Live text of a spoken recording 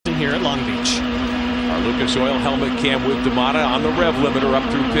here at Long Beach. Our Lucas Oil helmet cam with Da Matta on the rev limiter up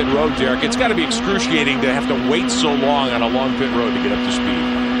through pit road, Derek. It's got to be excruciating to have to wait so long on a long pit road to get up to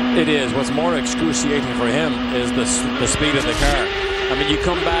speed. It is. What's more excruciating for him is the speed of the car. I mean, you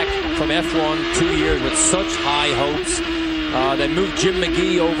come back from F1 2 years with such high hopes. They moved Jim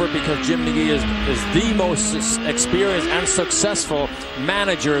McGee over because Jim McGee is the most experienced and successful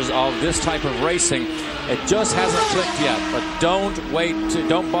managers of this type of racing. It just hasn't clicked yet, but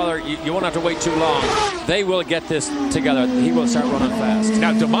don't bother. You won't have to wait too long. They will get this together. He will start running fast.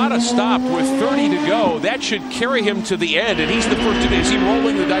 Now, Da Matta stopped with 30 to go. That should carry him to the end, and he's the first. Is he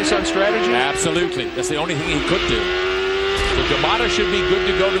rolling the dice on strategy? Absolutely. That's the only thing he could do. So Da Matta should be good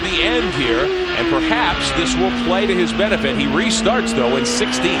to go to the end here, and perhaps this will play to his benefit. He restarts, though, in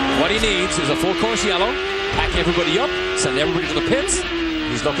 16th. What he needs is a full course yellow, pack everybody up, send everybody to the pits.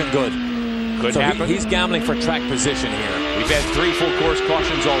 He's looking good. Could happen. He's gambling for track position here. We've had 3 full course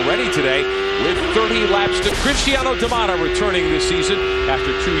cautions already today, with 30 laps to Cristiano Da Matta returning this season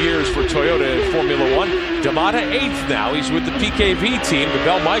after 2 years for Toyota in Formula One. Da Matta 8th now. He's with the PKV team, the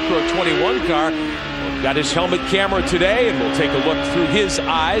Bell Micro 21 car. Got his helmet camera today, and we'll take a look through his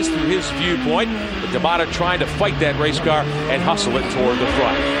eyes, through his viewpoint. But Da Matta trying to fight that race car and hustle it toward the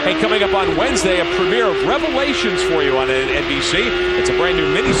front. Hey, coming up on Wednesday, a premiere of Revelations for you on NBC. It's a brand new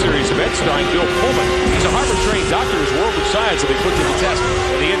miniseries event starring Bill Pullman. He's a Harvard-trained doctor whose world of science will be put to the test.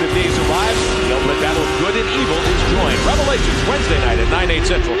 When the end of days arrives, the ultimate battle of good and evil is joined. Revelations, Wednesday night at 9, 8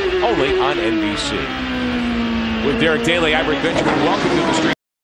 Central, only on NBC. With Derek Daly, I'm Rick Benjamin. Welcome to the street.